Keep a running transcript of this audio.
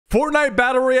Fortnite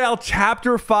Battle Royale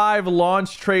Chapter 5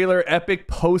 launch trailer. Epic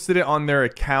posted it on their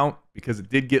account because it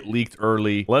did get leaked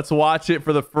early. Let's watch it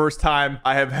for the first time.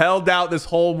 I have held out this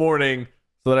whole morning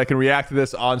so that I can react to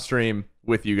this on stream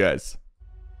with you guys.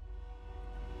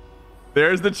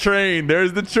 There's the train.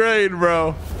 There's the train,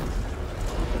 bro.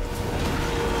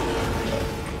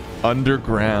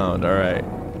 Underground. All right.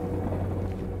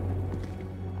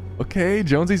 Okay,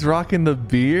 Jonesy's rocking the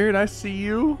beard. I see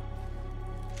you.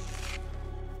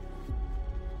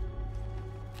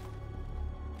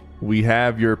 We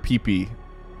have your pee-pee.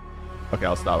 Okay,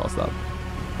 I'll stop.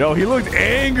 Yo, he looked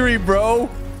angry, bro.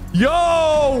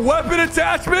 Yo, weapon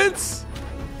attachments.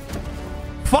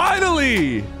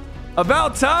 Finally.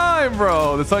 About time,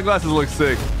 bro. The sunglasses look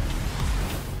sick.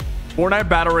 Fortnite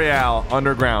Battle Royale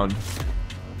Underground.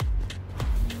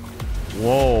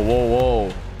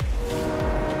 Whoa.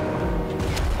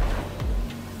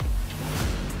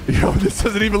 Yo, this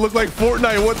doesn't even look like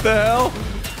Fortnite. What the hell?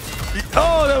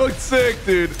 Oh, that looks sick,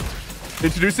 dude.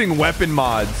 Introducing weapon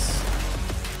mods.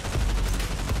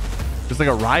 There's like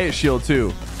a riot shield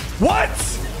too. What?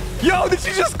 Yo, did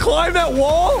she just climb that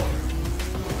wall?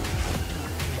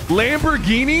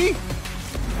 Lamborghini?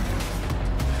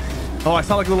 Oh, I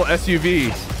saw like a little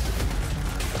SUV.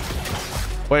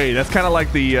 Wait, that's kind of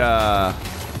like the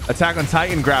Attack on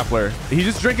Titan grappler. He's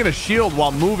just drinking a shield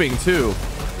while moving too.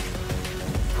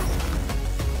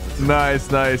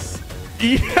 Nice.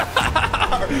 Yeah.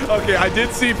 Okay, I did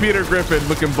see Peter Griffin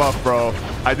looking buff, bro.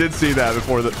 I did see that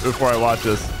before I watched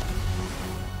this.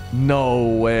 No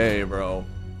way, bro.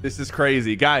 This is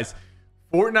crazy. Guys,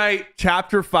 Fortnite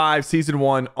Chapter 5 Season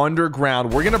 1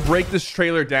 Underground. We're going to break this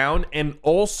trailer down. And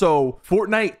also,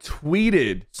 Fortnite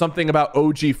tweeted something about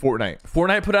OG Fortnite.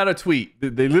 Fortnite put out a tweet.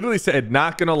 They literally said,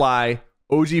 not going to lie,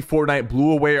 OG Fortnite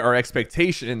blew away our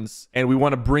expectations and we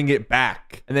want to bring it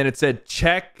back. And then it said,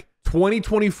 check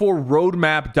 2024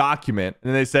 roadmap document.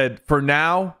 And they said, for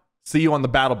now, see you on the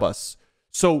battle bus.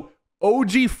 So OG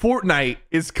Fortnite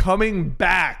is coming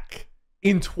back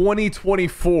in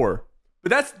 2024.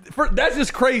 But that's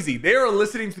just crazy. They are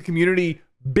listening to the community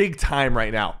big time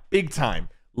right now. Big time.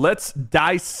 Let's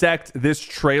dissect this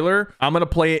trailer. I'm going to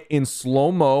play it in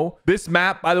slow-mo. This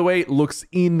map, by the way, looks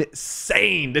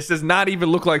insane. This does not even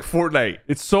look like Fortnite.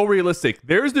 It's so realistic.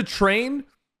 There's the train.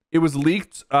 It was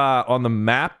leaked on the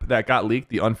map that got leaked,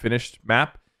 the unfinished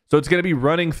map. So it's going to be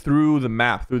running through the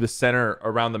map, through the center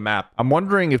around the map. I'm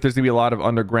wondering if there's going to be a lot of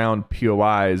underground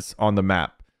POIs on the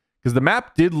map because the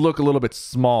map did look a little bit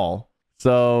small.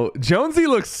 So Jonesy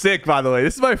looks sick, by the way.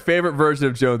 This is my favorite version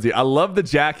of Jonesy. I love the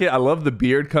jacket. I love the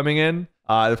beard coming in.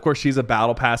 Of course, she's a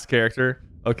battle pass character.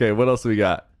 Okay, what else do we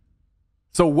got?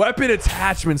 So weapon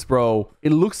attachments, bro.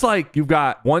 It looks like you've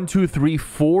got 1, 2, 3,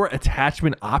 4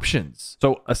 attachment options.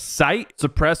 So a sight,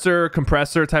 suppressor,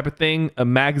 compressor type of thing, a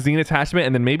magazine attachment,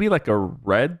 and then maybe like a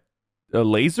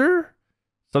laser,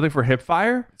 something for hip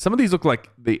fire. Some of these look like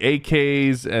the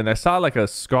AKs, and I saw like a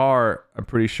SCAR, I'm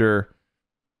pretty sure.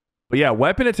 But yeah,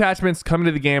 weapon attachments coming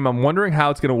to the game. I'm wondering how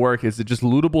it's going to work. Is it just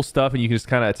lootable stuff and you can just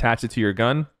kind of attach it to your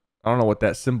gun? I don't know what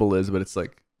that symbol is, but it's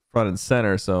like front and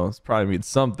center, so it's probably means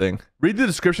something. Read the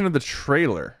description of the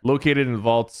trailer. Located in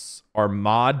vaults are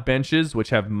mod benches, which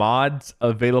have mods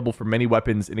available for many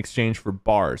weapons in exchange for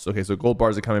bars. Okay, so gold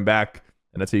bars are coming back,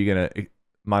 and that's how you're going to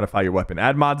modify your weapon.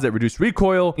 Add mods that reduce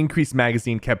recoil, increase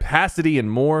magazine capacity, and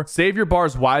more. Save your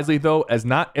bars wisely, though, as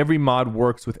not every mod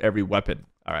works with every weapon.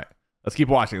 All right. Let's keep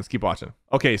watching.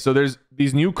 Okay, so there's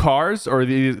these new cars, or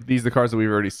these are the cars that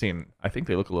we've already seen. I think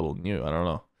they look a little new. I don't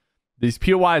know. These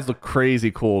POIs look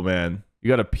crazy cool, man. You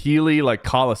got a Peely, like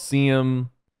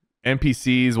Coliseum,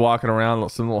 NPCs walking around,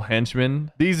 some little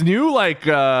henchmen. These new, like,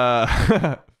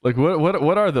 like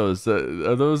what are those?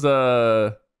 Are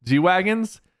those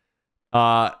G-Wagons?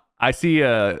 I see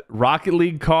a Rocket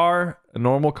League car, a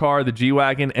normal car, the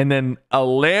G-Wagon, and then a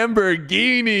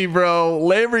Lamborghini, bro.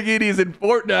 Lamborghini's in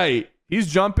Fortnite. He's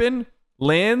jumping,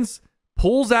 lands,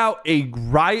 pulls out a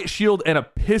riot shield and a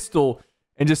pistol,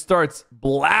 and just starts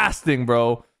blasting,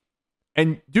 bro.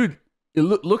 And dude,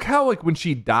 look how like when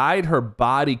she died, her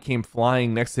body came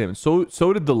flying next to him. So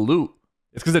did the loot.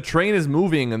 It's because the train is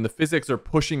moving and the physics are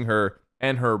pushing her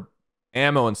and her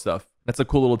ammo and stuff. That's a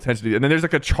cool little attention. And then there's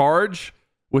like a charge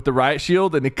with the riot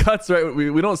shield, and it cuts right.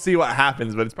 We don't see what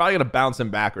happens, but it's probably gonna bounce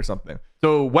him back or something.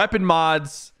 So weapon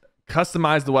mods,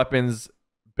 customize the weapons,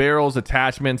 barrels,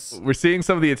 attachments. We're seeing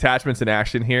some of the attachments in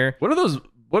action here. What are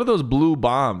those blue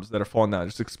bombs that are falling down?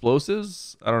 Just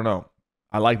explosives? I don't know.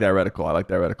 I like that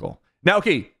reticle. Now,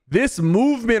 okay, this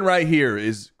movement right here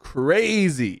is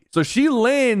crazy. So she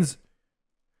lands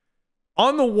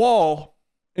on the wall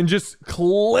and just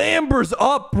clambers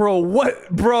up, bro.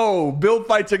 What, bro? Build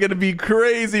fights are gonna be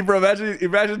crazy, bro.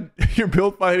 Imagine you're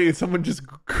build fighting and someone just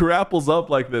grapples up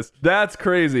like this. That's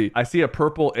crazy. I see a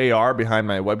purple AR behind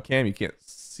my webcam. You can't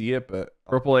see it, but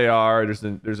purple AR.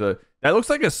 There's a that looks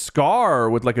like a scar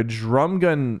with like a drum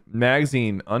gun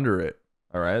magazine under it.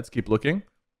 All right, let's keep looking.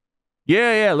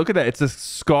 Yeah, look at that. It's a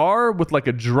scar with like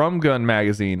a drum gun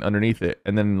magazine underneath it,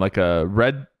 and then like a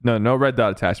red, no red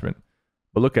dot attachment.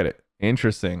 But look at it.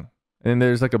 Interesting. And then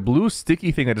there's like a blue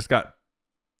sticky thing that just got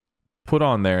put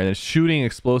on there, and it's shooting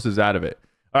explosives out of it.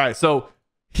 All right, so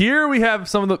here we have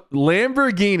some of the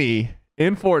Lamborghini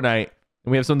in Fortnite,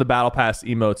 and we have some of the Battle Pass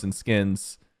emotes and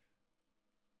skins.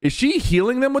 Is she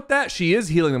healing them with that? She is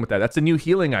healing them with that. That's a new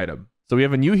healing item. So we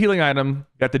have a new healing item.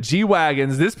 Got the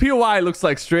G-Wagons. This POI looks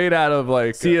like straight out of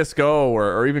like CSGO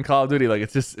or even Call of Duty. Like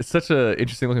it's such a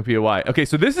interesting looking POI. Okay,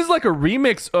 so this is like a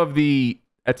remix of the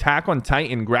Attack on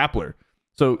Titan grappler.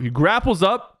 So he grapples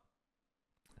up.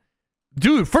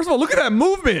 Dude, first of all, look at that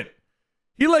movement.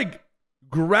 He like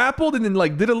grappled and then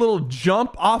like did a little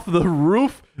jump off the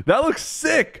roof. That looks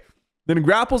sick. Then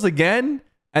grapples again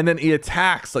and then he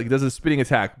attacks, like does a spinning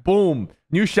attack. Boom.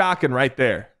 New shotgun right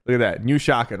there. Look at that. New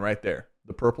shotgun right there.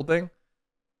 The purple thing.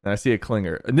 And I see a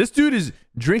clinger. And this dude is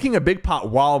drinking a big pot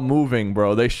while moving,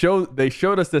 bro. They showed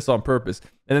us this on purpose.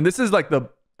 And then this is like the,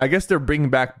 I guess they're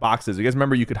bringing back boxes. You guys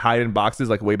remember you could hide in boxes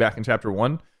like way back in chapter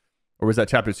 1? Or was that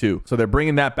chapter 2? So they're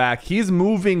bringing that back. He's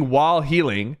moving while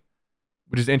healing,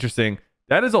 which is interesting.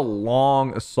 That is a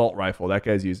long assault rifle that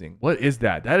guy's using. What is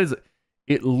that? That is,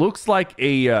 it looks like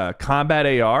a combat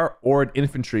AR or an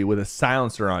infantry with a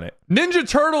silencer on it. Ninja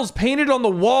Turtles painted on the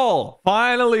wall.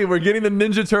 Finally, we're getting the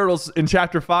Ninja Turtles in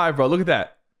chapter 5, bro. Look at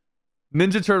that.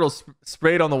 Ninja Turtles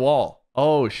sprayed on the wall.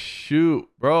 Oh, shoot,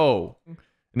 bro.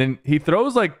 And then he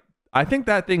throws like, I think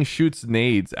that thing shoots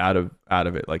nades out of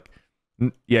it. Like,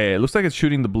 yeah, it looks like it's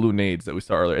shooting the blue nades that we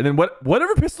saw earlier. And then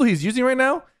whatever pistol he's using right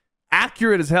now,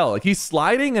 accurate as hell. Like he's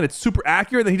sliding and it's super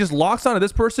accurate. Then he just locks onto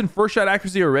this person. First shot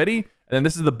accuracy already. And then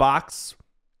this is the box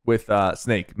with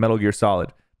Snake, Metal Gear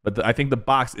Solid. But I think the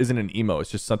box isn't an emo.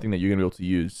 It's just something that you're gonna be able to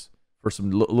use for some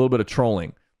little bit of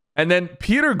trolling. And then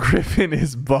Peter Griffin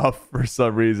is buff for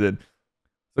some reason.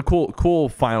 It's a cool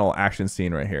final action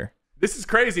scene right here. This is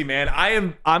crazy, man.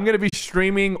 I'm gonna be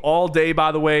streaming all day,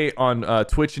 by the way, on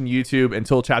Twitch and YouTube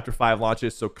until chapter 5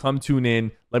 launches. So come tune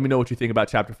in. Let me know what you think about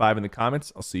chapter 5 in the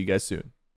comments. I'll see you guys soon.